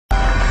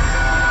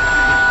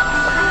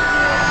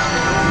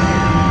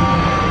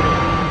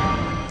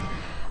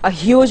A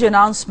huge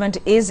announcement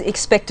is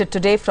expected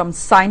today from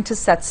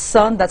scientists at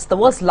CERN. That's the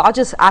world's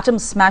largest atom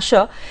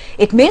smasher.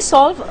 It may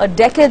solve a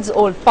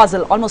decades-old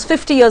puzzle, almost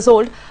 50 years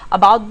old,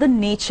 about the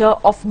nature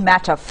of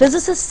matter.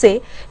 Physicists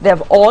say they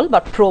have all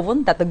but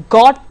proven that the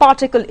God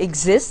particle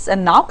exists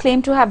and now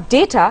claim to have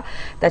data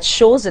that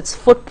shows its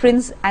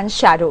footprints and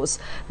shadows.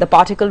 The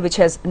particle, which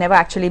has never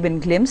actually been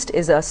glimpsed,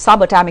 is a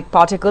subatomic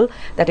particle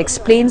that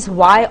explains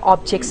why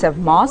objects have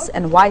mass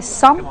and why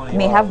some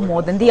may have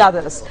more than the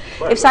others.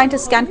 If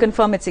scientists can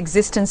confirm its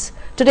existence,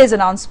 today's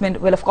announcement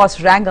will of course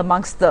rank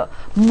amongst the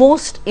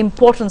most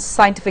important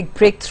scientific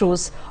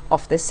breakthroughs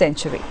of this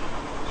century.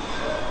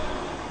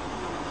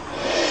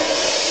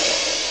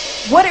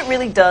 What it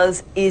really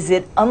does is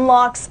it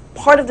unlocks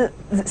part of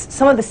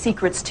some of the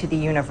secrets to the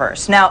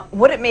universe. Now,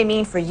 what it may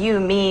mean for you,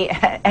 me,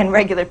 and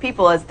regular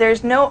people is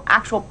there's no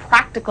actual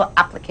practical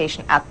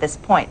application at this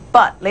point.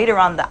 But later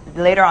on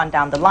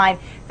down the line,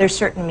 there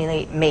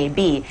certainly may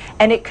be.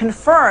 And it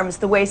confirms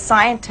the way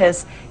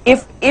scientists,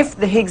 if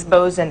the Higgs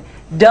boson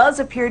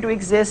does appear to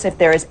exist, if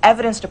there is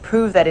evidence to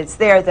prove that it's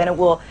there, then it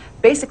will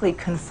basically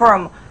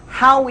confirm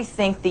how we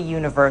think the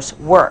universe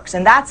works.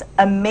 And that's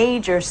a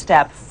major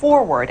step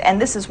forward. And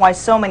this is why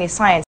so many scientists